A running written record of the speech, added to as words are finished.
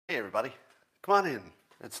Hey, everybody, come on in.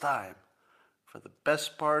 It's time for the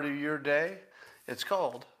best part of your day. It's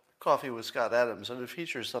called Coffee with Scott Adams, and it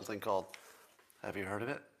features something called, have you heard of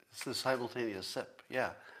it? It's the simultaneous sip. Yeah,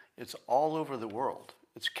 it's all over the world.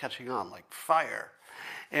 It's catching on like fire.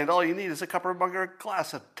 And all you need is a cup or mug or a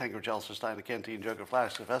glass, a tankard, chalice, or stein, a canteen, jug, or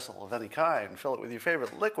flask, a vessel of any kind. Fill it with your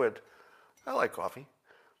favorite liquid. I like coffee.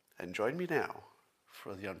 And join me now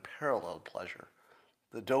for the unparalleled pleasure,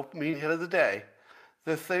 the dopamine hit of the day,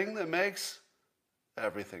 the thing that makes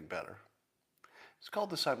everything better. It's called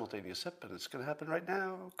the simultaneous sip, and it's going to happen right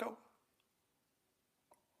now. Go.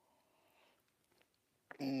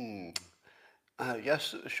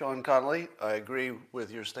 Yes, Sean Connolly, I agree with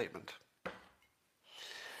your statement.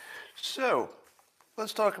 So,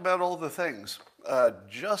 let's talk about all the things.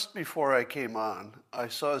 Just before I came on, I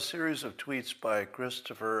saw a series of tweets by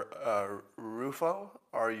Christopher Rufo,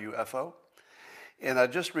 R-U-F-O, and I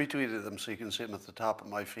just retweeted them so you can see them at the top of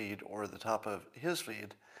my feed or the top of his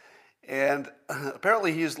feed. And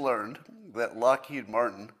apparently he's learned that Lockheed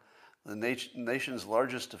Martin, the nation's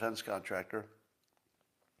largest defense contractor,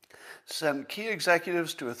 sent key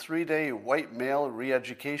executives to a 3-day white male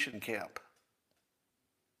re-education camp.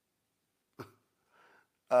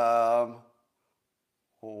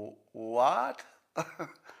 What?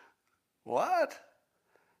 What?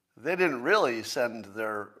 They didn't really send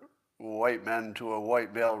their white men to a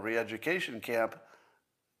white male re-education camp,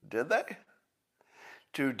 did they?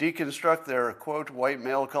 To deconstruct their, quote, white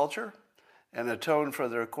male culture and atone for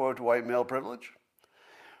their, quote, white male privilege?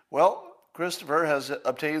 Well, Christopher has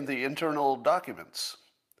obtained the internal documents,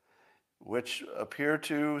 which appear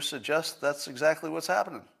to suggest that's exactly what's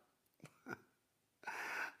happening.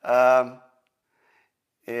 And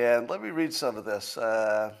let me read some of this.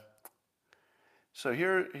 So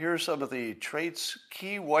here are some of the traits,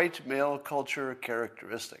 key white male culture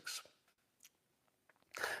characteristics.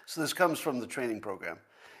 So this comes from the training program.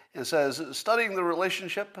 It says, studying the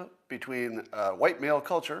relationship between white male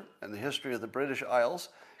culture and the history of the British Isles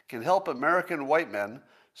can help American white men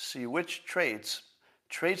see which traits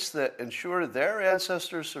that ensure their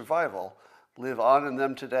ancestors' survival, live on in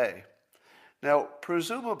them today. Now,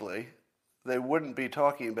 presumably, they wouldn't be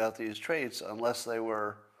talking about these traits unless they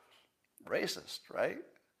were racist, right?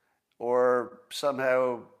 Or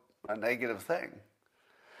somehow a negative thing.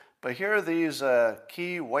 But here are these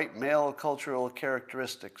key white male cultural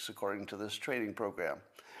characteristics according to this training program.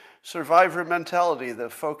 Survivor mentality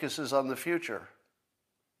that focuses on the future.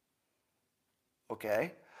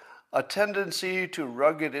 Okay. A tendency to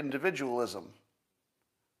rugged individualism.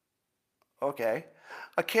 Okay.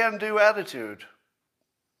 A can-do attitude.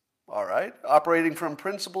 All right. Operating from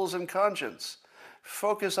principles and conscience.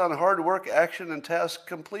 Focus on hard work, action, and task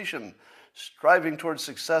completion. Striving towards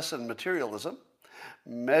success and materialism.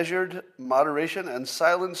 Measured moderation and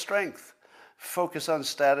silent strength. Focus on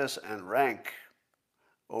status and rank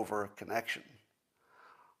over connection.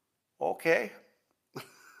 Okay.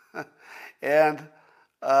 And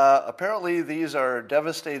apparently these are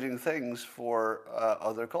devastating things for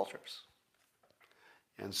other cultures.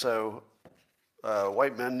 And so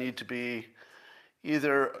white men need to be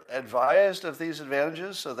either advised of these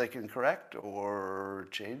advantages so they can correct or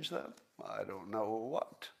change them. I don't know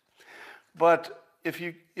what. But if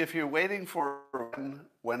you're waiting for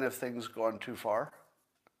when have things gone too far,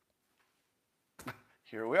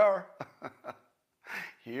 here we are.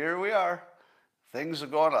 Here we are. Things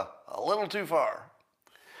have gone a little too far.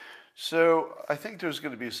 So I think there's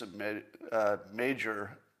going to be some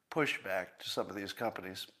major pushback to some of these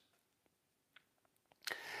companies.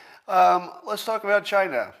 Let's talk about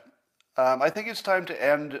China. I think it's time to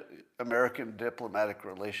end American diplomatic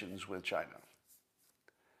relations with China.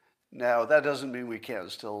 Now, that doesn't mean we can't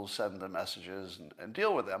still send them messages and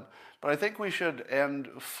deal with them, but I think we should end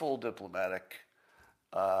full diplomatic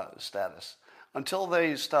status until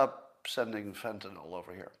they stop sending fentanyl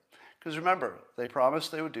over here. Because remember, they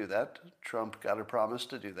promised they would do that. Trump got a promise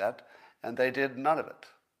to do that, and they did none of it.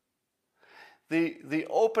 The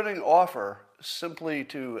opening offer simply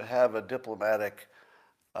to have a diplomatic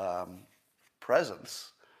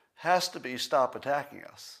presence has to be stop attacking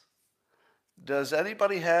us. Does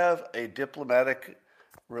anybody have a diplomatic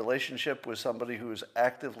relationship with somebody who is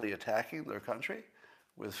actively attacking their country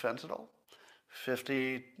with fentanyl?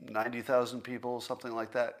 50, 90,000 people, something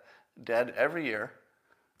like that, dead every year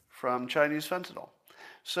from Chinese fentanyl.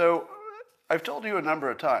 So I've told you a number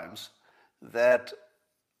of times that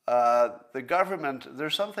the government,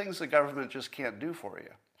 there's some things the government just can't do for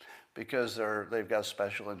you because they've got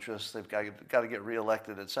special interests, they've got to get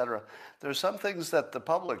reelected, etc. There's some things that the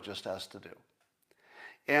public just has to do.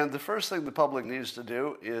 And the first thing the public needs to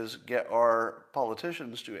do is get our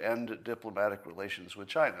politicians to end diplomatic relations with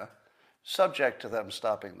China, subject to them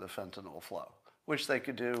stopping the fentanyl flow, which they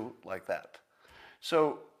could do like that.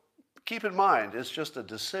 So keep in mind, it's just a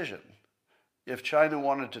decision. If China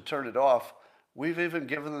wanted to turn it off, we've even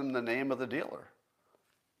given them the name of the dealer.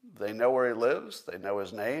 They know where he lives, they know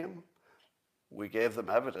his name. We gave them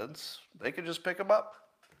evidence. They could just pick him up.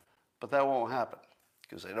 But that won't happen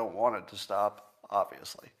because they don't want it to stop,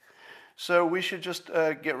 obviously. So we should just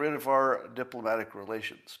get rid of our diplomatic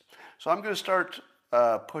relations. So I'm going to start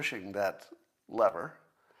pushing that lever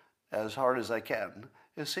as hard as I can.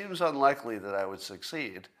 It seems unlikely that I would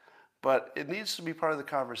succeed, but it needs to be part of the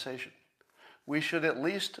conversation. We should at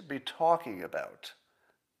least be talking about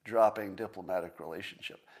dropping diplomatic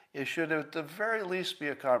relationship. It should at the very least be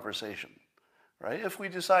a conversation, right? If we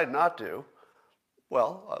decide not to,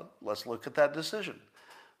 well, let's look at that decision.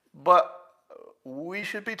 But we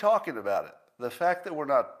should be talking about it. The fact that we're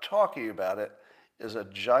not talking about it is a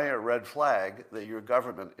giant red flag that your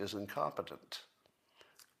government is incompetent,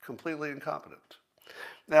 completely incompetent.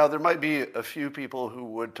 Now, there might be a few people who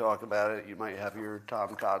would talk about it. You might have your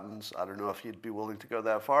Tom Cottons. I don't know if you'd be willing to go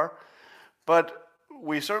that far. But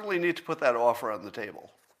we certainly need to put that offer on the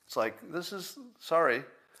table. It's like, this is, sorry,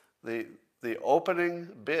 the opening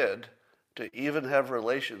bid to even have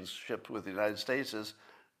relationships with the United States is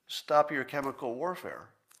stop your chemical warfare.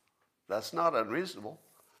 That's not unreasonable.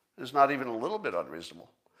 It's not even a little bit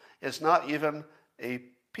unreasonable. It's not even a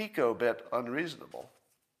picobit unreasonable.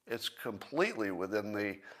 It's completely within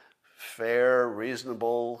the fair,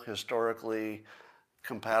 reasonable, historically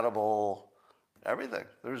compatible, everything.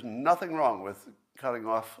 There's nothing wrong with cutting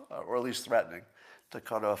off, or at least threatening, to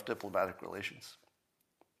cut off diplomatic relations.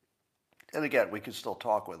 And again, we could still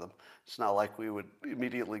talk with them. It's not like we would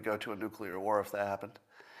immediately go to a nuclear war if that happened.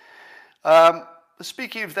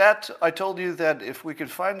 Speaking of that, I told you that if we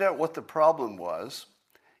could find out what the problem was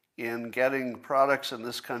in getting products in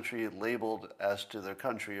this country labeled as to their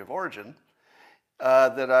country of origin,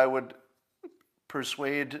 that I would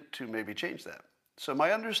persuade to maybe change that. So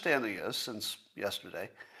my understanding is, since yesterday,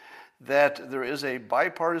 that there is a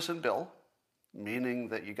bipartisan bill, meaning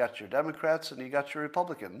that you got your Democrats and you got your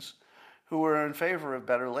Republicans who are in favor of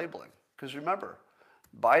better labeling. Because remember,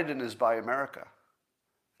 Biden is Buy America.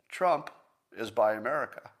 Trump is Buy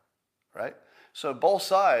America, right? So both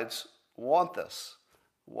sides want this.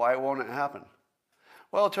 Why won't it happen?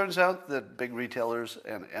 Well, it turns out that big retailers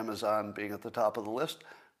and Amazon being at the top of the list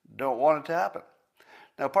don't want it to happen.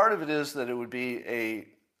 Now, part of it is that it would be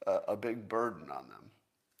a big burden on them.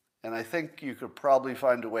 And I think you could probably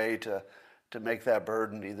find a way to make that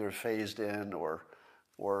burden either phased in or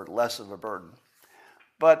less of a burden.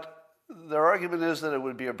 But their argument is that it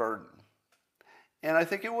would be a burden. And I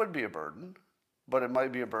think it would be a burden, but it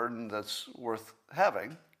might be a burden that's worth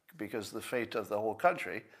having because the fate of the whole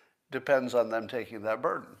country depends on them taking that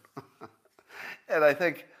burden. And I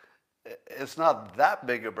think it's not that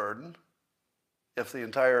big a burden if the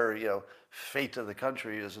entire fate of the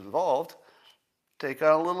country is involved. Take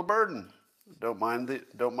on a little burden. Don't mind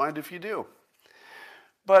if you do.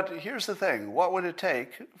 But here's the thing: what would it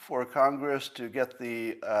take for Congress to get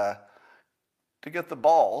the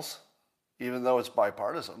balls, even though it's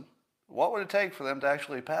bipartisan? What would it take for them to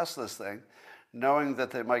actually pass this thing, knowing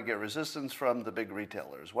that they might get resistance from the big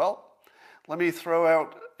retailers? Well, let me throw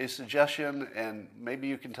out a suggestion, and maybe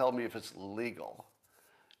you can tell me if it's legal.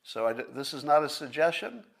 So this is not a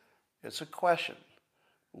suggestion; it's a question.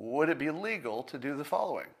 Would it be legal to do the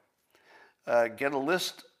following? Get a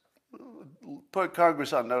list. Put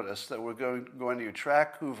Congress on notice that we're going to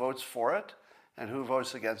track who votes for it and who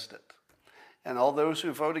votes against it. And all those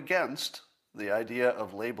who vote against the idea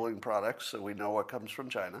of labeling products so we know what comes from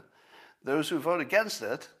China, those who vote against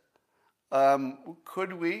it,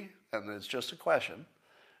 could we, and it's just a question,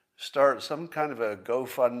 start some kind of a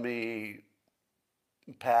GoFundMe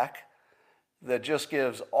PAC that just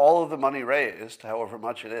gives all of the money raised, however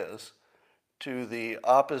much it is, to the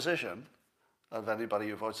opposition of anybody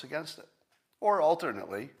who votes against it. Or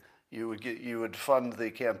alternately, you would fund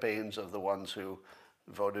the campaigns of the ones who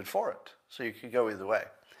voted for it. So you could go either way.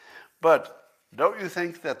 But don't you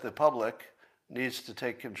think that the public needs to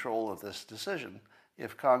take control of this decision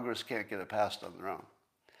if Congress can't get it passed on their own?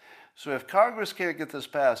 So if Congress can't get this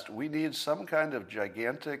passed, we need some kind of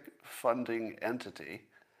gigantic funding entity.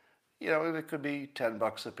 And it could be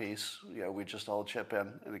 $10 a piece. We just all chip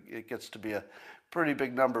in, and it gets to be a pretty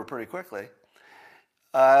big number pretty quickly.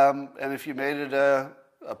 And if you made it a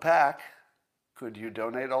PAC, could you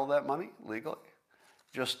donate all that money legally?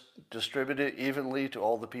 Just distribute it evenly to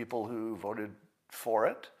all the people who voted for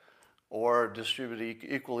it? or distribute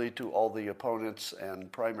equally to all the opponents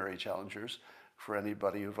and primary challengers for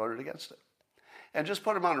anybody who voted against it. And just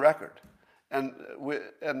put them on record. And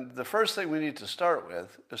the first thing we need to start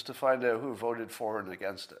with is to find out who voted for and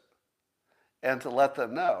against it. And to let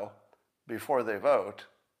them know before they vote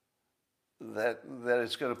that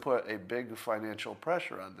it's going to put a big financial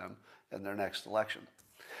pressure on them in their next election.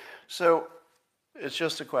 So it's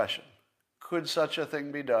just a question. Could such a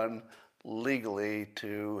thing be done legally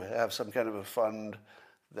to have some kind of a fund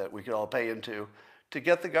that we could all pay into to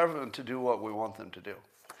get the government to do what we want them to do?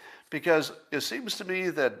 Because it seems to me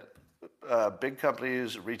that big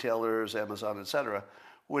companies, retailers, Amazon, etc.,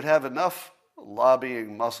 would have enough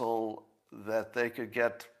lobbying muscle that they could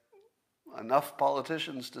get enough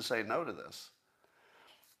politicians to say no to this.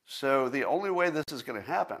 So the only way this is going to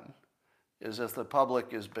happen is if the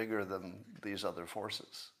public is bigger than these other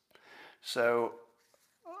forces. So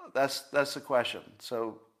that's the question.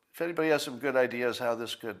 So if anybody has some good ideas how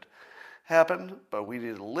this could happen, but we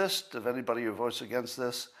need a list of anybody who votes against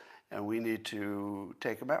this, and we need to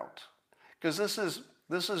take them out. Because this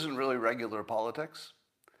isn't really regular politics.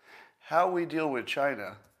 How we deal with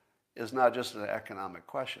China is not just an economic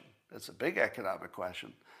question. It's a big economic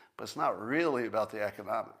question, but it's not really about the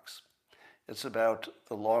economics. It's about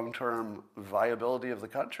the long-term viability of the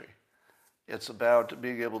country. It's about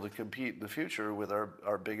being able to compete in the future with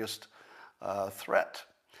our biggest threat.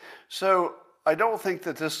 So I don't think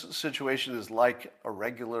that this situation is like a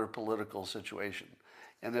regular political situation.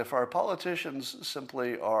 And if our politicians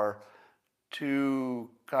simply are too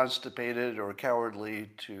constipated or cowardly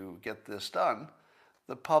to get this done,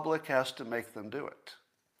 the public has to make them do it.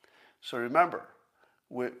 So remember,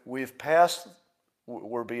 we're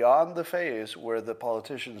beyond the phase where the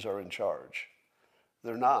politicians are in charge.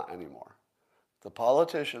 They're not anymore. The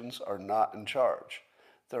politicians are not in charge.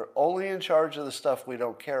 They're only in charge of the stuff we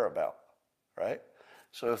don't care about, right?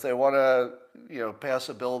 So if they want to, pass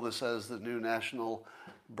a bill that says the new national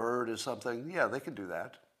bird is something, yeah, they can do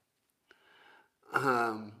that.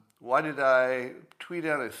 Why did I tweet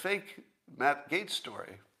out a fake Matt Gaetz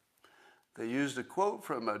story? They used a quote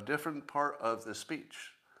from a different part of the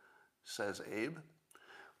speech, says Abe.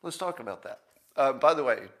 Let's talk about that. By the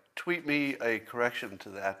way, tweet me a correction to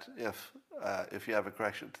that if you have a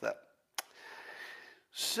correction to that.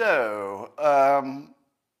 So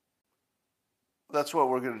that's what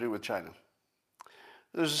we're going to do with China.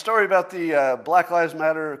 There's a story about the Black Lives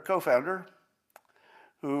Matter co-founder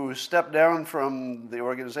who stepped down from the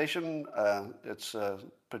organization. It's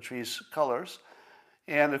Patrisse Cullors.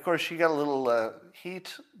 And of course, she got a little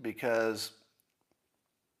heat because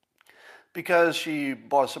she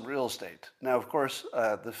bought some real estate. Now, of course,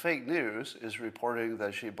 the fake news is reporting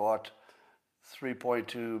that she bought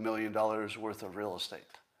 $3.2 million worth of real estate.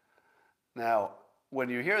 Now, when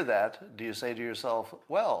you hear that, do you say to yourself,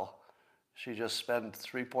 well, she just spent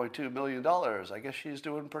 $3.2 million. I guess she's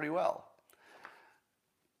doing pretty well.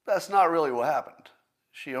 That's not really what happened.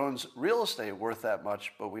 She owns real estate worth that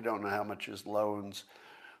much, but we don't know how much is loans.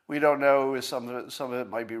 We don't know if some of it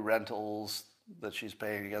might be rentals that she's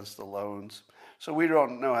paying against the loans. So we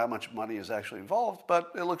don't know how much money is actually involved,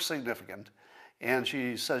 but it looks significant. And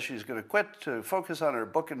she says she's going to quit to focus on her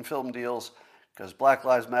book and film deals because Black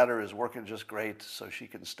Lives Matter is working just great, so she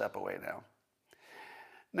can step away now.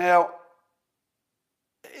 Now,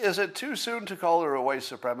 is it too soon to call her a white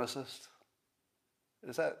supremacist?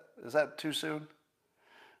 Is that too soon?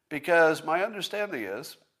 Because my understanding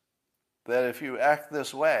is that if you act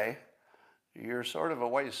this way, you're sort of a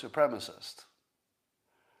white supremacist.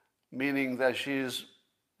 Meaning that it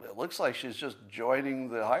looks like she's just joining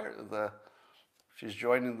she's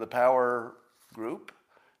joining the power group.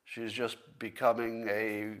 She's just becoming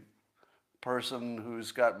a person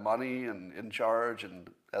who's got money and in charge and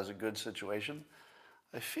has a good situation.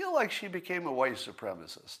 I feel like she became a white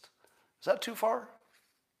supremacist. Is that too far?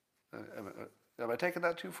 Am I taking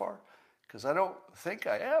that too far? Because I don't think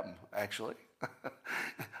I am, actually.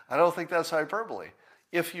 I don't think that's hyperbole.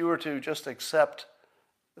 If you were to just accept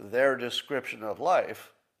their description of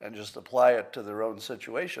life and just apply it to their own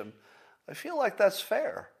situation, I feel like that's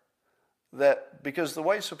fair. Because the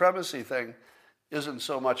white supremacy thing isn't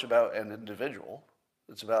so much about an individual,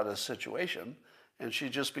 it's about a situation, and she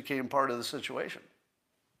just became part of the situation.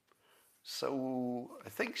 So I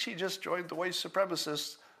think she just joined the white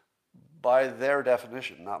supremacists by their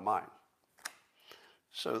definition, not mine.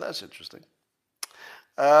 So that's interesting.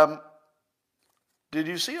 Did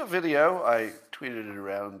you see a video? I tweeted it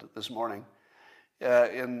around this morning.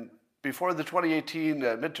 Before the 2018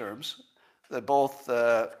 midterms, that both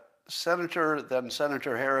then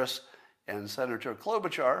Senator Harris and Senator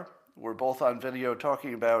Klobuchar were both on video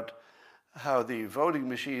talking about how the voting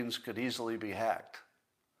machines could easily be hacked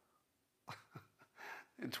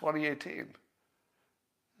in 2018.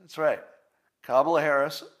 That's right. Kamala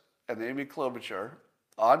Harris and Amy Klobuchar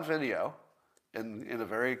on video in a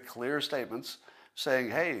very clear statements saying,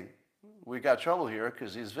 hey, we got trouble here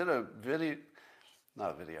because these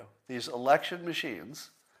these election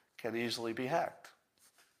machines can easily be hacked.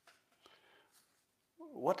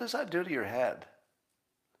 What does that do to your head?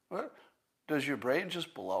 What? Does your brain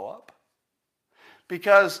just blow up?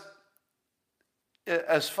 Because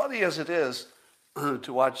as funny as it is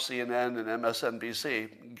to watch CNN and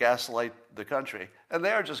MSNBC gaslight the country, and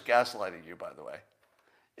they are just gaslighting you, by the way.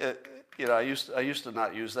 I used to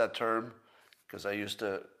not use that term because I used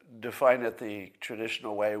to define it the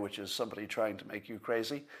traditional way, which is somebody trying to make you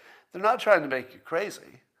crazy. They're not trying to make you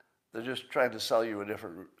crazy. They're just trying to sell you a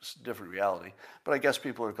different reality. But I guess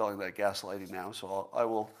people are calling that gaslighting now, so I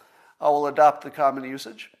will adopt the common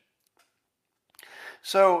usage.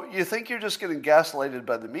 So you think you're just getting gaslighted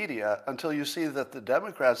by the media until you see that the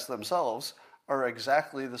Democrats themselves are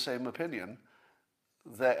exactly the same opinion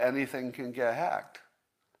that anything can get hacked.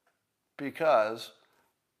 Because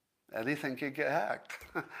anything can get hacked.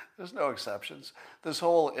 There's no exceptions. This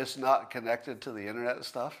whole it's not connected to the internet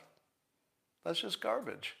stuff, that's just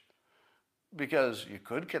garbage. Because you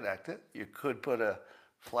could connect it. You could put a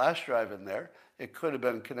flash drive in there. It could have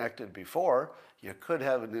been connected before. You could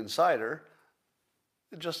have an insider.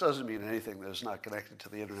 It just doesn't mean anything that is not connected to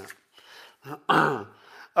the internet. All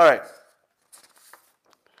right.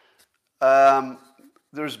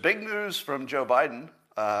 There's big news from Joe Biden.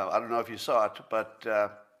 I don't know if you saw it, but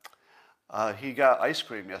he got ice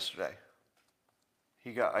cream yesterday.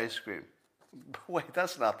 He got ice cream. Wait,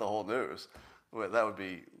 that's not the whole news. Well, that would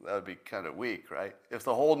be kind of weak, right? If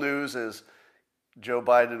the whole news is Joe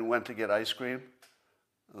Biden went to get ice cream,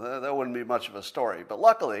 that wouldn't be much of a story. But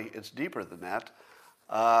luckily, it's deeper than that.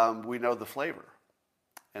 We know the flavor,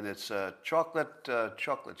 and it's chocolate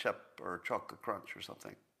chip or chocolate crunch or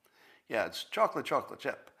something. Yeah, it's chocolate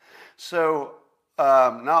chip. So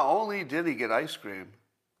not only did he get ice cream,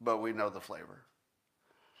 but we know the flavor.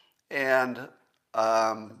 And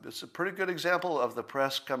it's a pretty good example of the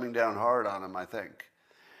press coming down hard on him, I think.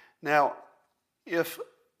 Now, if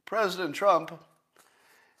President Trump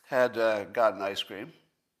had gotten ice cream,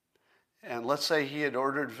 and let's say he had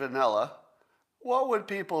ordered vanilla, what would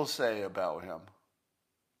people say about him?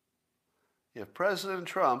 If President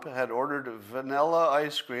Trump had ordered vanilla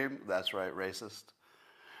ice cream, that's right, racist.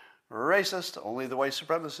 Racist, only the white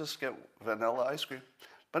supremacists get vanilla ice cream.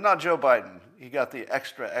 But not Joe Biden. He got the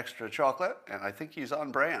extra chocolate, and I think he's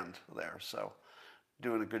on brand there, so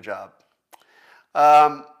doing a good job.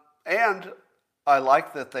 And I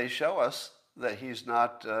like that they show us that he's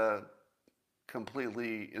not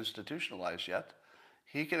completely institutionalized yet.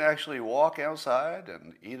 He can actually walk outside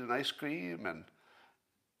and eat an ice cream and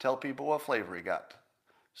tell people what flavor he got.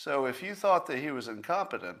 So if you thought that he was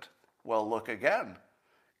incompetent, well, look again.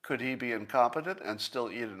 Could he be incompetent and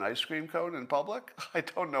still eat an ice cream cone in public? I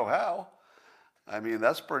don't know how. I mean,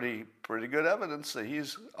 that's pretty good evidence that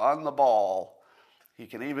he's on the ball. He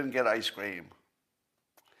can even get ice cream.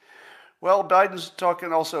 Well, Biden's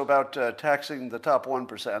talking also about taxing the top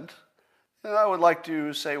 1%. And I would like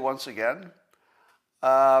to say once again,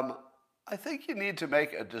 I think you need to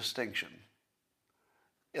make a distinction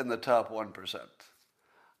in the top 1%.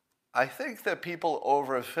 I think that people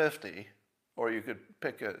over 50, or you could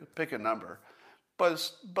pick a number,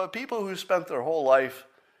 but people who spent their whole life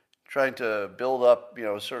trying to build up,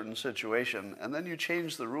 a certain situation, and then you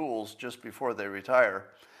change the rules just before they retire,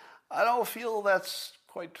 I don't feel that's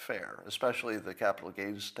quite fair, especially the capital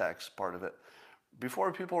gains tax part of it.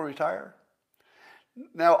 Before people retire?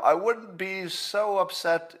 Now, I wouldn't be so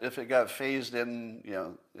upset if it got phased in,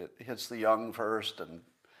 it hits the young first and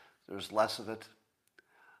there's less of it.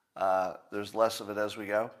 There's less of it as we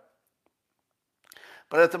go.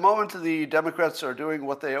 But at the moment, the Democrats are doing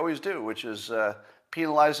what they always do, which is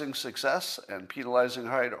penalizing success and penalizing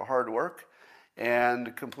hard work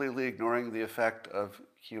and completely ignoring the effect of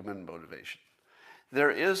human motivation.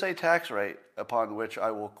 There is a tax rate upon which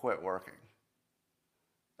I will quit working.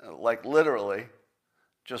 Like literally,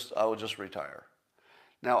 I will just retire.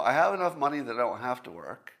 Now, I have enough money that I don't have to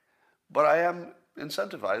work, but I am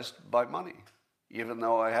incentivized by money, even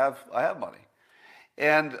though I have money.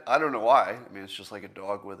 And I don't know why. I mean, it's just like a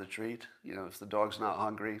dog with a treat. If the dog's not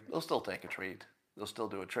hungry, they'll still take a treat. They'll still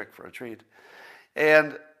do a trick for a treat.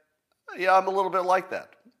 And yeah, I'm a little bit like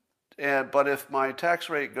that. But if my tax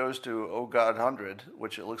rate goes to, 100,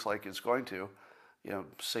 which it looks like it's going to,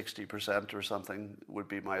 60% or something would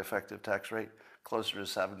be my effective tax rate, closer to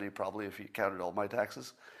 70 probably if you counted all my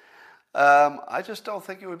taxes. I just don't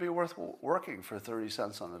think it would be worth working for 30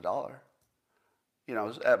 cents on the dollar,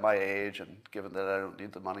 at my age and given that I don't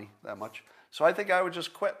need the money that much. So I think I would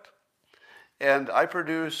just quit. And I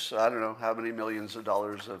produce, I don't know how many millions of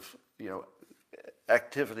dollars of,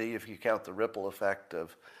 activity, if you count the ripple effect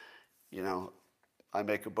of, I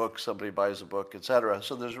make a book, somebody buys a book, etc.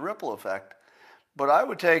 So there's a ripple effect. But I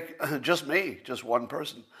would take, just me, just one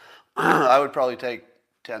person, I would probably take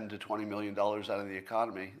 $10 to $20 million out of the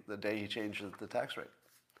economy the day he changed the tax rate,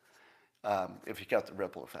 if you count the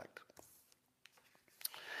ripple effect.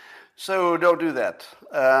 So don't do that.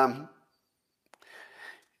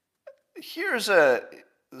 Here's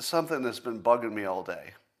something that's been bugging me all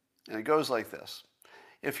day, and it goes like this.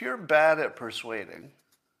 If you're bad at persuading,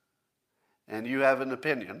 and you have an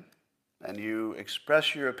opinion, and you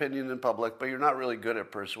express your opinion in public, but you're not really good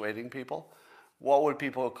at persuading people, what would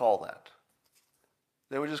people call that?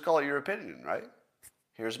 They would just call it your opinion, right?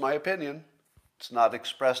 Here's my opinion. It's not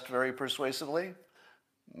expressed very persuasively.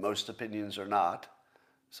 Most opinions are not.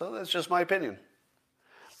 So that's just my opinion.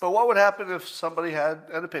 But what would happen if somebody had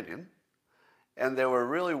an opinion and they were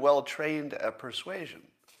really well trained at persuasion?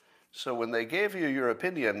 So when they gave you your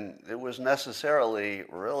opinion, it was necessarily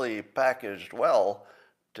really packaged well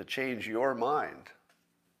to change your mind.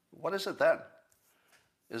 What is it then?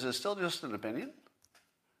 Is it still just an opinion?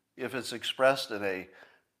 If it's expressed in a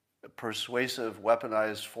persuasive,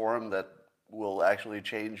 weaponized form that will actually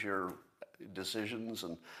change your decisions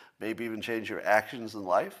and maybe even change your actions in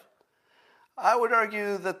life, I would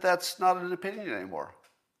argue that that's not an opinion anymore.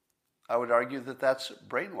 I would argue that that's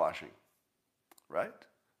brainwashing, right?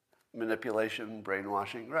 Manipulation,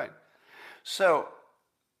 brainwashing, right? So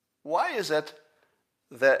why is it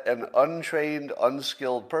that an untrained,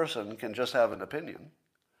 unskilled person can just have an opinion,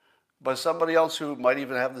 but somebody else who might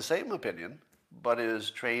even have the same opinion, but is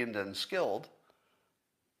trained and skilled,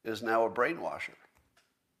 is now a brainwasher?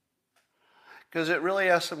 Because it really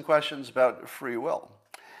asks some questions about free will.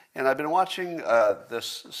 And I've been watching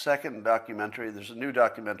this second documentary. There's a new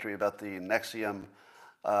documentary about the NXIVM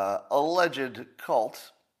alleged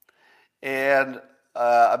cult. And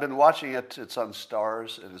I've been watching it. It's on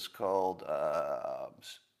Stars. It is called,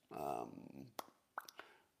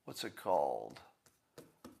 what's it called?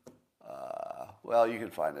 Well, you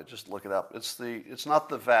can find it. Just look it up. It's not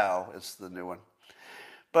The Vow. It's the new one.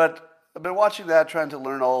 But I've been watching that, trying to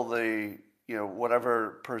learn all the,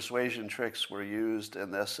 whatever persuasion tricks were used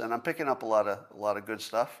in this, and I'm picking up a lot of good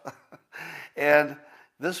stuff. And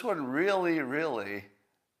this one really, really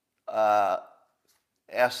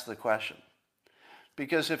asks the question,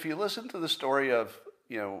 because if you listen to the story of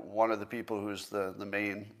one of the people who's the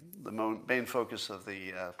main focus of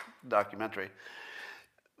the documentary,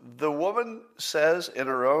 the woman says in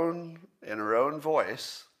her own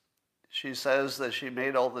voice, she says that she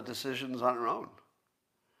made all the decisions on her own.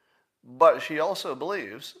 But she also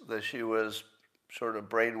believes that she was sort of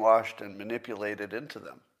brainwashed and manipulated into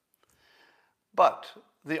them. But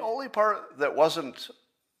the only part that wasn't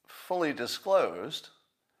fully disclosed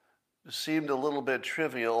seemed a little bit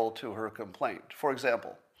trivial to her complaint. For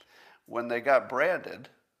example, when they got branded,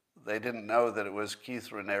 they didn't know that it was Keith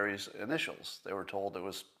Raniere's initials. They were told it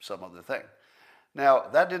was some other thing. Now,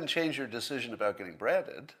 that didn't change her decision about getting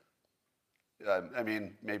branded. I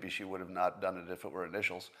mean, maybe she would have not done it if it were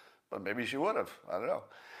initials, but maybe she would have. I don't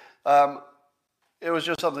know. It was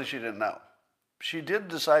just something she didn't know. She did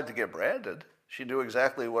decide to get branded. She knew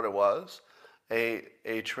exactly what it was.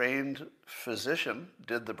 A trained physician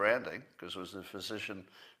did the branding, because it was the physician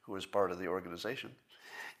who was part of the organization.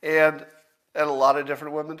 And a lot of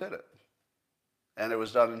different women did it. And it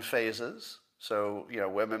was done in phases. So,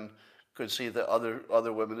 women could see that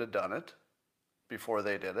other women had done it before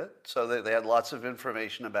they did it. So they had lots of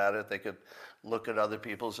information about it. They could look at other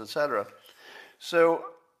people's, etc. So,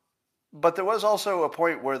 but there was also a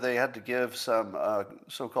point where they had to give some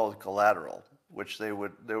so-called collateral, which they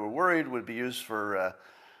were worried would be used for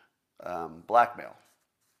blackmail.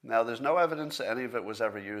 Now, there's no evidence that any of it was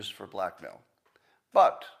ever used for blackmail,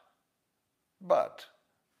 but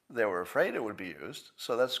they were afraid it would be used,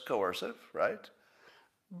 so that's coercive, right?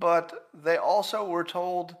 But they also were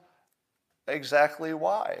told exactly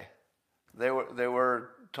why. They were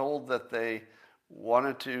told that they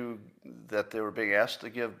were being asked to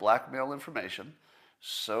give blackmail information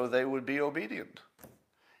so they would be obedient.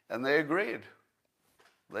 And they agreed.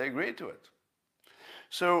 They agreed to it.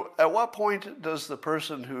 So at what point does the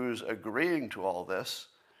person who's agreeing to all this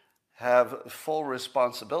have full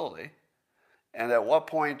responsibility? And at what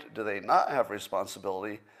point do they not have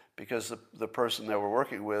responsibility because the person they were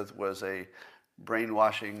working with was a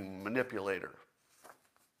brainwashing manipulator?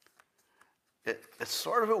 It's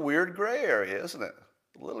sort of a weird gray area, isn't it?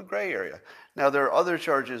 A little gray area. Now, there are other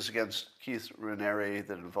charges against Keith Raniere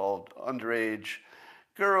that involved underage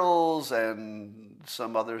girls and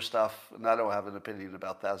some other stuff, and I don't have an opinion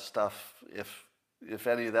about that stuff. If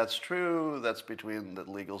any of that's true, that's between the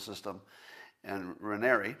legal system and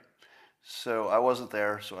Raniere. So I wasn't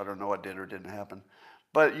there, so I don't know what did or didn't happen.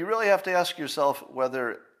 But you really have to ask yourself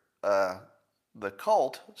whether the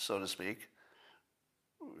cult, so to speak,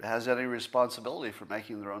 has any responsibility for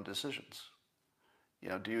making their own decisions. You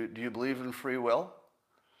know, do you believe in free will?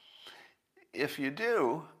 If you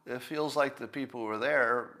do, it feels like the people who are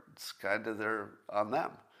there, it's kind of they're on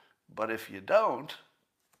them. But if you don't,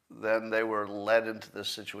 then they were led into this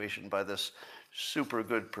situation by this super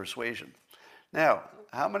good persuasion. Now,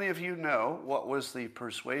 how many of you know what was the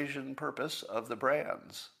persuasion purpose of the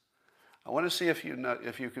brands? I want to see if you know,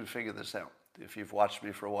 if you can figure this out. If you've watched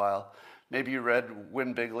me for a while, maybe you read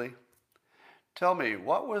Win Bigly. Tell me,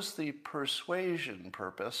 what was the persuasion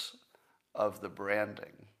purpose of the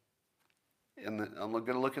branding? I'm going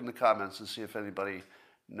to look in the comments and see if anybody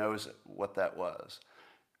knows what that was.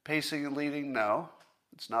 Pacing and leading? No,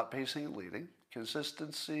 it's not pacing and leading.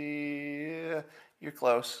 Consistency? You're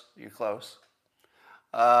close. You're close.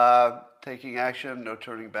 Taking action, no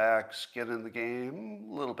turning back. Skin in the game?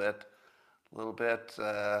 A little bit. A little bit.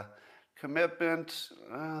 Commitment?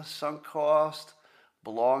 Sunk cost?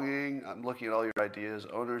 Belonging? I'm looking at all your ideas.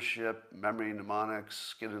 Ownership? Memory mnemonics?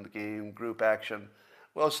 Skin in the game? Group action?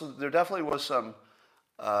 Well, so there definitely was some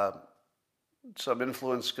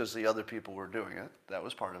influence because the other people were doing it. That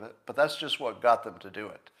was part of it. But that's just what got them to do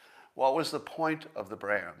it. What was the point of the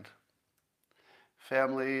brand?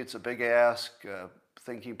 Family, it's a big ask,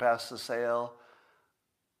 thinking past the sale.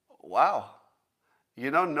 Wow.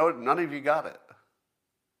 You know, none of you got it.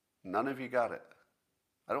 None of you got it.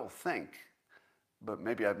 I don't think, but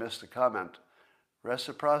maybe I missed a comment.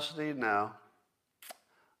 Reciprocity? No.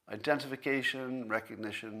 Identification,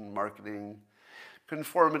 recognition, marketing,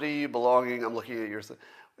 conformity, belonging. I'm looking at your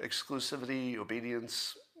exclusivity,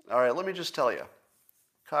 obedience. All right, let me just tell you.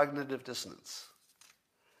 Cognitive dissonance.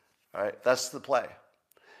 All right, that's the play.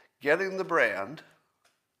 Getting the brand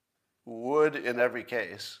would, in every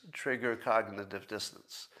case, trigger cognitive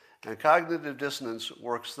dissonance. And cognitive dissonance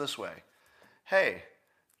works this way. Hey,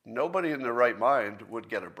 nobody in their right mind would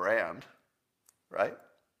get a brand, right?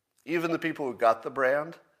 Even the people who got the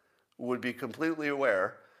brand would be completely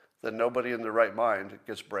aware that nobody in their right mind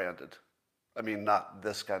gets branded. I mean, not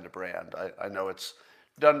this kind of brand. I know it's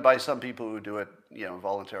done by some people who do it, you know,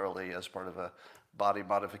 voluntarily as part of a body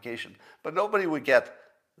modification. But nobody would get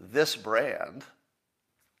this brand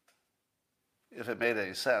if it made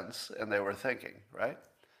any sense and they were thinking, right?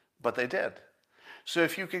 But they did. So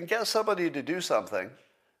if you can get somebody to do something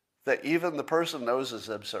that even the person knows is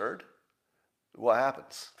absurd, what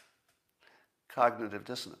happens? Cognitive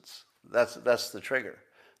dissonance. That's the trigger.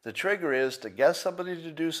 The trigger is to get somebody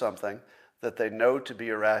to do something that they know to be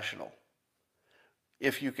irrational.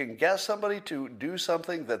 If you can get somebody to do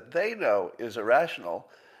something that they know is irrational,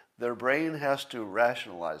 their brain has to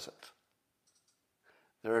rationalize it.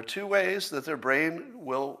 There are two ways that their brain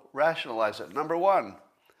will rationalize it. Number one,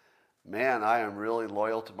 man, I am really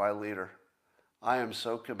loyal to my leader. I am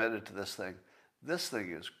so committed to this thing. This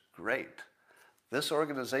thing is great. This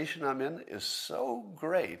organization I'm in is so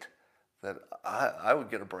great that I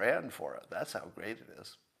would get a brand for it. That's how great it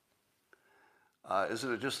is.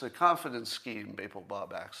 Isn't it just a confidence scheme, Maple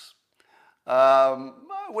Bobacks?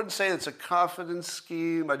 I wouldn't say it's a confidence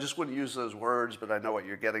scheme. I just wouldn't use those words, but I know what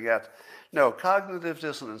you're getting at. No, cognitive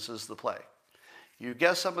dissonance is the play. You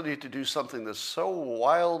get somebody to do something that's so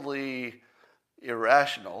wildly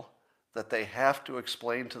irrational that they have to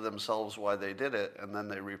explain to themselves why they did it, and then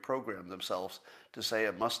they reprogram themselves to say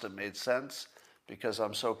it must have made sense because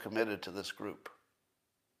I'm so committed to this group.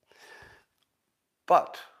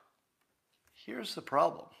 But here's the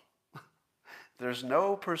problem. There's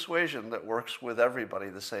no persuasion that works with everybody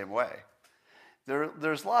the same way.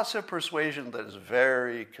 There's lots of persuasion that is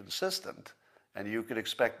very consistent, and you could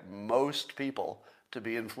expect most people to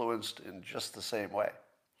be influenced in just the same way.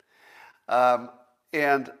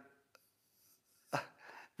 And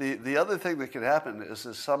the other thing that can happen is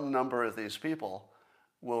that some number of these people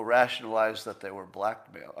will rationalize that they were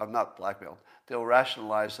blackmailed. Not blackmailed. They'll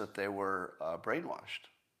rationalize that they were brainwashed.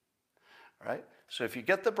 Right? So if you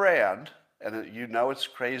get the brand, and you know it's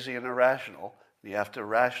crazy and irrational, you have to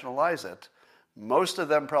rationalize it. Most of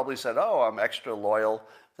them probably said, oh, I'm extra loyal.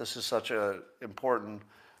 This is such an important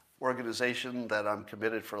organization that I'm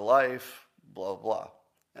committed for life, blah, blah.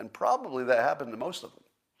 And probably that happened to most of them.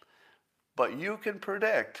 But you can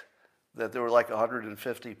predict that there were like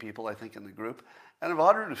 150 people, I think, in the group. And of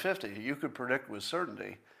 150, you could predict with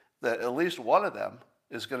certainty that at least one of them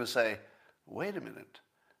is going to say, wait a minute,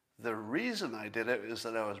 the reason I did it is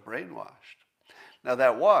that I was brainwashed. Now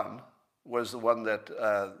that one was the one that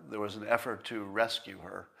there was an effort to rescue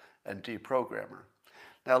her and deprogram her.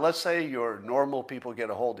 Now let's say your normal people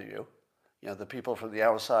get a hold of you, the people from the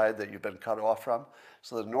outside that you've been cut off from.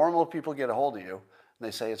 So the normal people get a hold of you, and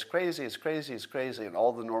they say, it's crazy, it's crazy, it's crazy, and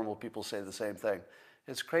all the normal people say the same thing.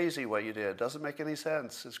 It's crazy what you did. It doesn't make any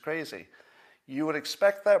sense. It's crazy. You would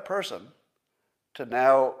expect that person to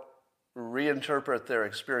now reinterpret their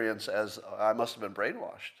experience as, I must have been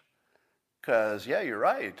brainwashed. Because, yeah, you're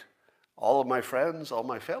right. All of my friends, all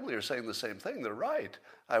my family are saying the same thing. They're right.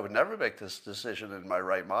 I would never make this decision in my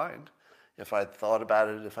right mind. If I'd thought about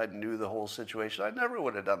it, if I knew the whole situation, I never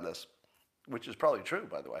would have done this. Which is probably true,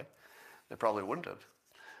 by the way. They probably wouldn't have.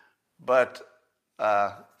 But,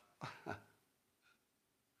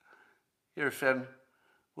 here, Finn,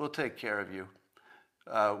 we'll take care of you.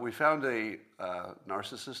 We found a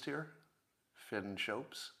narcissist here, Finn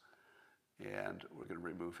Shopes, and we're going to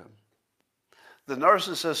remove him. The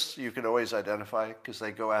narcissists you can always identify because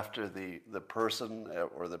they go after the person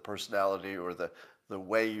or the personality or the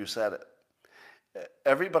way you said it.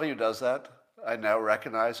 Everybody who does that, I now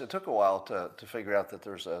recognize. It took a while to figure out that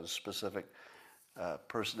there's a specific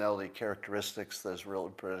personality characteristics that's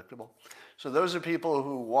really predictable. So those are people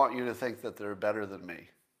who want you to think that they're better than me.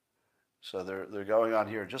 So they're going on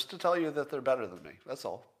here just to tell you that they're better than me. That's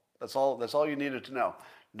all. That's all you needed to know.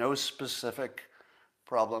 No specific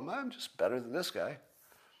problem. I'm just better than this guy.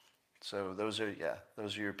 So those are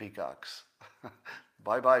your peacocks.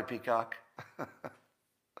 Bye-bye, peacock.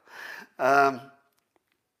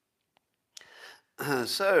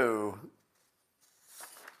 So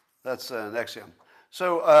that's Nexium.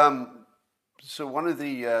 So one of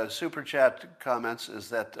the super chat comments is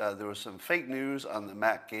that there was some fake news on the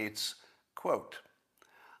Matt Gaetz quote.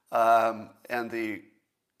 I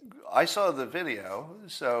saw the video,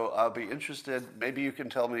 so I'll be interested. Maybe you can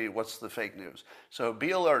tell me what's the fake news. So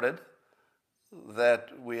be alerted that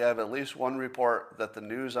we have at least one report that the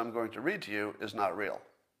news I'm going to read to you is not real.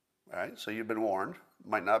 All right, so you've been warned.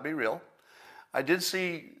 Might not be real. I did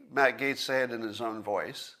see Matt Gaetz say it in his own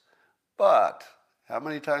voice, but how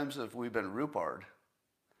many times have we been rupar'd?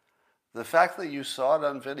 The fact that you saw it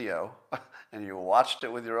on video and you watched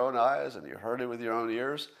it with your own eyes and you heard it with your own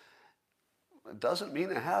ears, it doesn't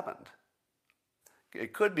mean it happened.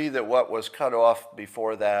 It could be that what was cut off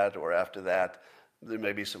before that or after that, there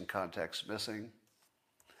may be some context missing.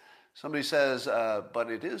 Somebody says,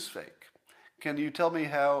 but it is fake. Can you tell me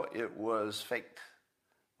how it was faked?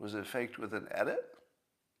 Was it faked with an edit?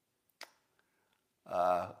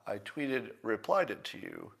 I replied it to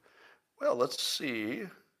you. Well, let's see.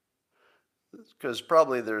 Because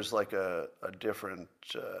probably there's like a different,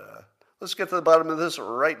 let's get to the bottom of this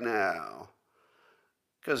right now.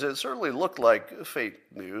 Because it certainly looked like fake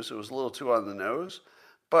news. It was a little too on the nose.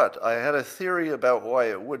 But I had a theory about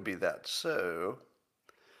why it would be that. So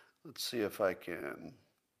let's see if I can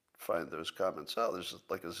find those comments. Oh, there's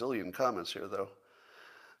like a zillion comments here, though.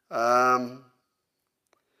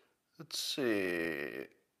 Let's see.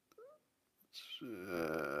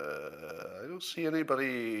 I don't see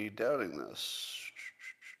anybody doubting this.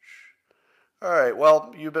 All right.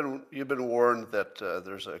 Well, you've been warned that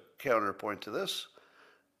there's a counterpoint to this.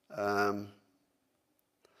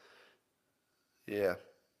 Yeah.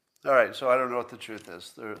 All right. So I don't know what the truth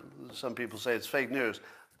is. Some people say it's fake news,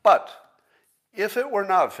 but if it were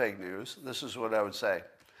not fake news, this is what I would say.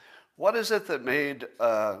 What is it that made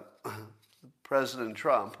President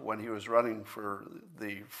Trump, when he was running for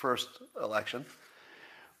the first election,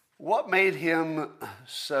 what made him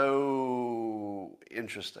so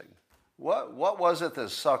interesting? What was it that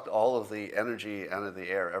sucked all of the energy out of the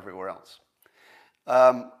air everywhere else?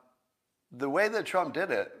 The way that Trump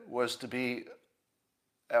did it was to be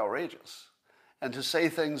outrageous and to say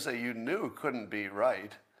things that you knew couldn't be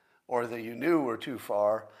right or that you knew were too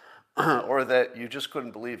far or that you just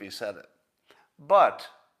couldn't believe he said it. But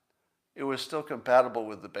it was still compatible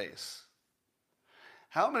with the base.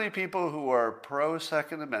 How many people who are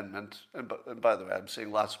pro-Second Amendment, and by the way, I'm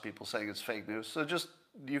seeing lots of people saying it's fake news, so just,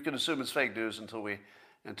 you can assume it's fake news until we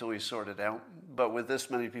sort it out. But with this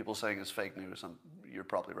many people saying it's fake news, you're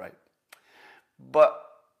probably right. But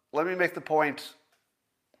let me make the point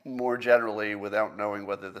more generally without knowing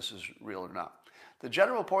whether this is real or not. The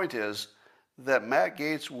general point is that Matt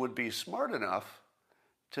Gaetz would be smart enough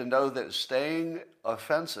to know that staying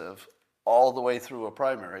offensive all the way through a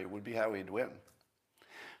primary would be how he'd win.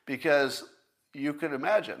 Because you could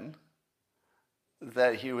imagine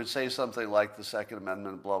that he would say something like the Second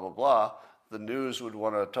Amendment, blah, blah, blah. The news would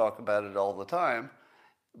want to talk about it all the time,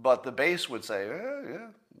 but the base would say, yeah,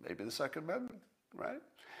 maybe the Second Amendment, right?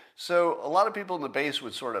 So a lot of people in the base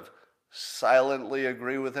would sort of silently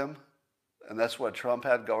agree with him, and that's what Trump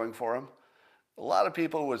had going for him. A lot of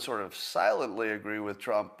people would sort of silently agree with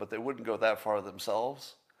Trump, but they wouldn't go that far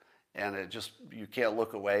themselves. And you can't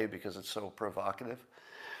look away because it's so provocative.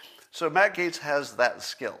 So Matt Gaetz has that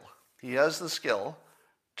skill. He has the skill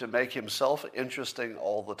to make himself interesting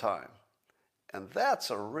all the time. And that's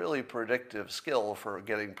a really predictive skill for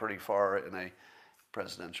getting pretty far in a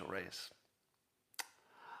presidential race.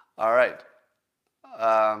 All right.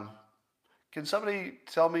 Can somebody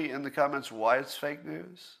tell me in the comments why it's fake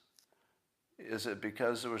news? Is it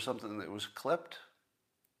because there was something that was clipped?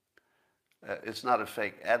 It's not a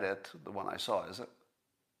fake edit, the one I saw, is it?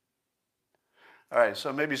 All right,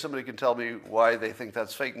 so maybe somebody can tell me why they think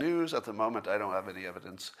that's fake news. At the moment, I don't have any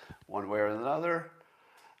evidence one way or another.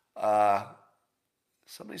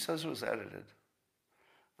 Somebody says it was edited.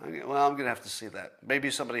 Well, I'm going to have to see that.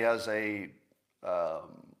 Maybe somebody has a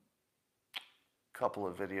couple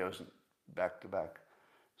of videos back to back.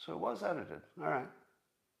 So it was edited. All right.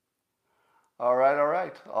 All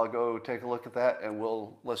right. I'll go take a look at that, and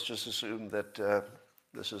let's just assume that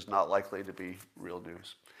this is not likely to be real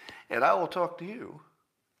news. And I will talk to you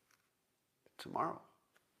tomorrow.